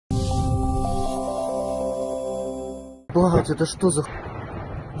Плагать, это что за...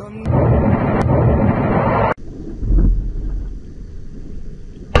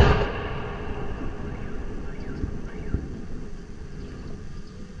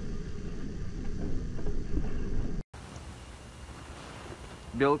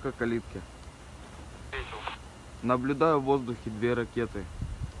 Белка калитки. Наблюдаю в воздухе 2 ракеты.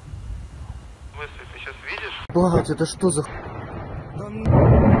 В смысле, ты сейчас видишь? Плагать, это что за...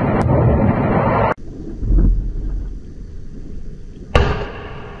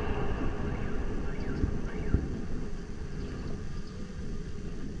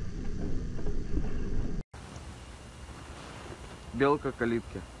 Белка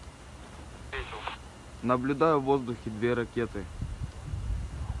калитки. Наблюдаю в воздухе 2 ракеты.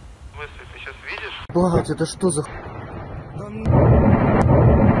 В смысле, ты сейчас видишь? Плагать, это что за...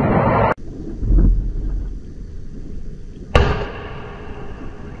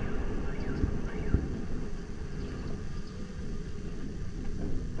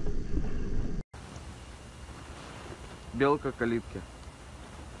 Белка калитки.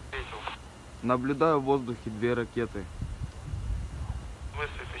 Наблюдаю в воздухе 2 ракеты. В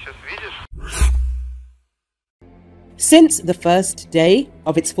смысле, ты сейчас видишь? Since the first day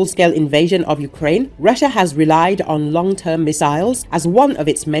of its full-scale invasion of Ukraine, Russia has relied on long-term missiles as one of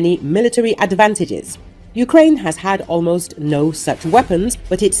its many military advantages. Ukraine has had almost no such weapons,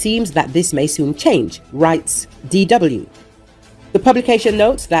 but it seems that this may soon change, writes DW. The publication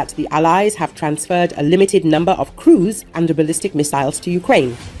notes that the Allies have transferred a limited number of cruise and ballistic missiles to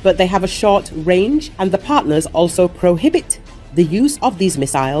Ukraine, but they have a short range, and the partners also prohibit the use of these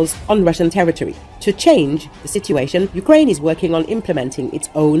missiles on Russian territory. To change the situation, Ukraine is working on implementing its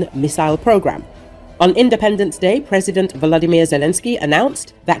own missile program. On Independence Day, President Volodymyr Zelensky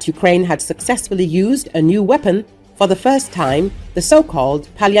announced that Ukraine had successfully used a new weapon for the first time, the so-called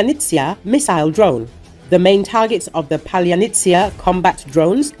Palyanitsia missile drone. The main targets of the Palyanitsia combat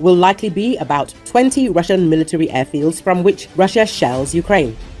drones will likely be about 20 Russian military airfields from which Russia shells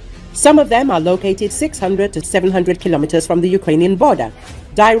Ukraine. Some of them are located 600 to 700 kilometers from the Ukrainian border.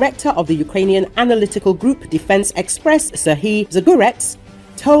 Director of the Ukrainian analytical group Defense Express, Serhiy Zagurets,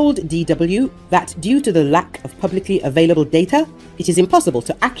 told DW that due to the lack of publicly available data, it is impossible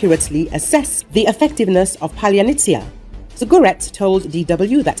to accurately assess the effectiveness of Palyanitsia. Zagurets told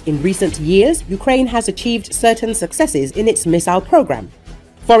DW that in recent years, Ukraine has achieved certain successes in its missile program.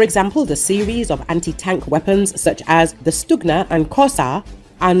 For example, the series of anti-tank weapons such as the Stugna and Korsar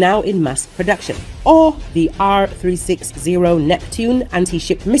are now in mass production, or the R-360 Neptun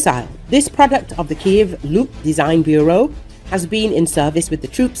anti-ship missile. This product of the Kyiv Loop Design Bureau has been in service with the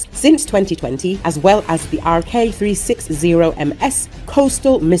troops since 2020, as well as the RK-360MS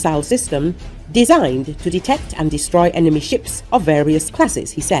coastal missile system designed to detect and destroy enemy ships of various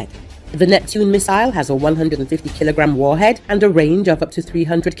classes, he said. The Neptun missile has a 150-kilogram warhead and a range of up to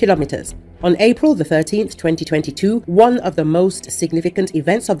 300 kilometers. On April the 13th, 2022, one of the most significant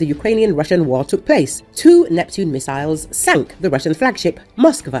events of the Ukrainian-Russian war took place. 2 Neptun missiles sank the Russian flagship,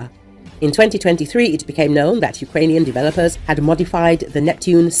 Moskva. In 2023, it became known that Ukrainian developers had modified the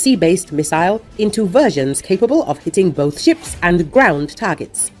Neptun sea-based missile into versions capable of hitting both ships and ground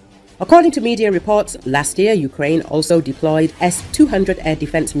targets. According to media reports, last year Ukraine also deployed S-400 air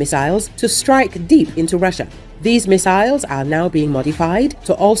defense missiles to strike deep into Russia. These missiles are now being modified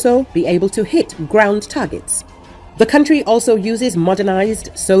to also be able to hit ground targets. The country also uses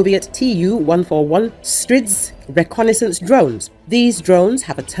modernized Soviet Tu-141 Strids reconnaissance drones. These drones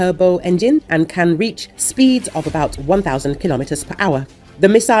have a turbo engine and can reach speeds of about 1,000 kilometers per hour. The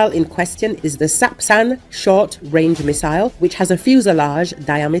missile in question is the Sapsan short-range missile, which has a fuselage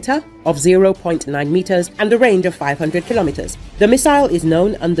diameter of 0.9 meters and a range of 500 kilometers. The missile is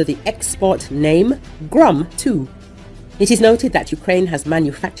known under the export name Grom-2. It is noted that Ukraine has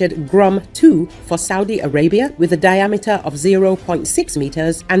manufactured Grom-2 for Saudi Arabia with a diameter of 0.6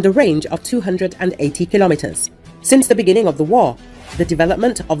 meters and a range of 280 kilometers. Since the beginning of the war, the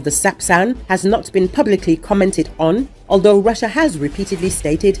development of the Sapsan has not been publicly commented on, although Russia has repeatedly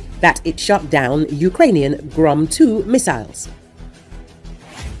stated that it shot down Ukrainian Grom-2 missiles.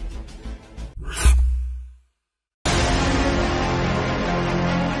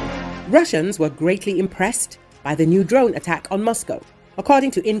 Russians were greatly impressed by the new drone attack on Moscow.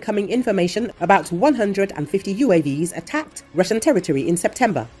 According to incoming information, about 150 UAVs attacked Russian territory in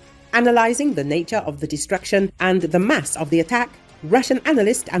September. Analyzing the nature of the destruction and the mass of the attack, Russian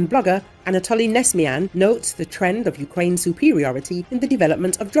analyst and blogger Anatoly Nesmian notes the trend of Ukraine's superiority in the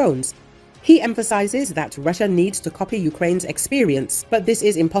development of drones. He emphasizes that Russia needs to copy Ukraine's experience, but this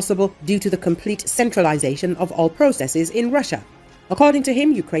is impossible due to the complete centralization of all processes in Russia. According to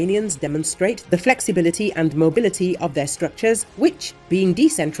him, Ukrainians demonstrate the flexibility and mobility of their structures, which, being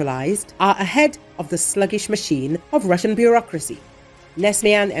decentralized, are ahead of the sluggish machine of Russian bureaucracy.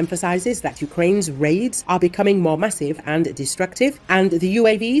 Nesmian emphasizes that Ukraine's raids are becoming more massive and destructive, and the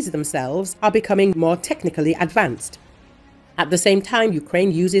UAVs themselves are becoming more technically advanced. At the same time,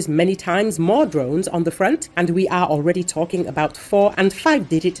 Ukraine uses many times more drones on the front, and we are already talking about 4- and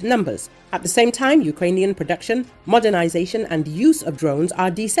 5-digit numbers. At the same time, Ukrainian production, modernization, and use of drones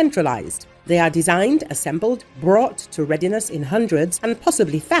are decentralized. They are designed, assembled, brought to readiness in hundreds and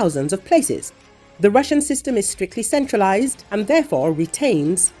possibly thousands of places. The Russian system is strictly centralized and therefore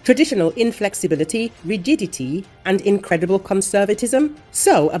retains traditional inflexibility, rigidity, and incredible conservatism,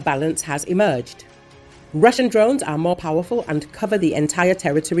 so a balance has emerged. Russian drones are more powerful and cover the entire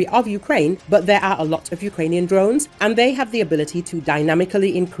territory of Ukraine, but there are a lot of Ukrainian drones, and they have the ability to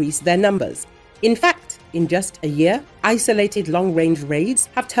dynamically increase their numbers. In fact, in just a year, isolated long-range raids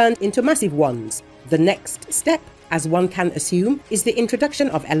have turned into massive ones. The next step, as one can assume, is the introduction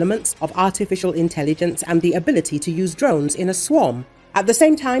of elements of artificial intelligence and the ability to use drones in a swarm. At the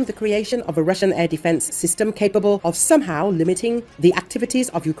same time, the creation of a Russian air defense system capable of somehow limiting the activities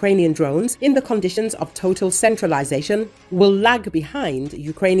of Ukrainian drones in the conditions of total centralization will lag behind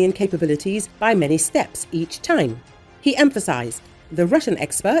Ukrainian capabilities by many steps each time. He emphasized, the Russian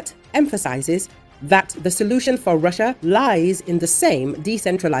expert emphasizes, that the solution for Russia lies in the same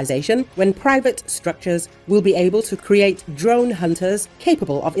decentralization when private structures will be able to create drone hunters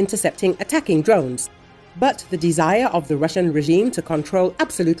capable of intercepting attacking drones. But the desire of the Russian regime to control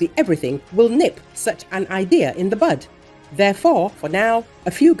absolutely everything will nip such an idea in the bud. Therefore, for now,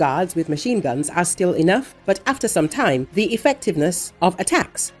 a few guards with machine guns are still enough, but after some time, the effectiveness of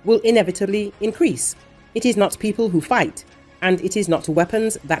attacks will inevitably increase. It is not people who fight, and it is not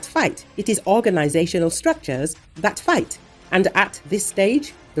weapons that fight. It is organizational structures that fight. And at this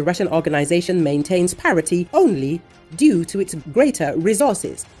stage, the Russian organization maintains parity only due to its greater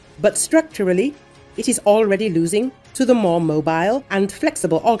resources. But structurally, it is already losing to the more mobile and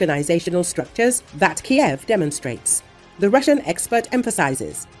flexible organizational structures that Kiev demonstrates. The Russian expert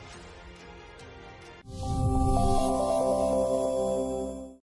emphasizes,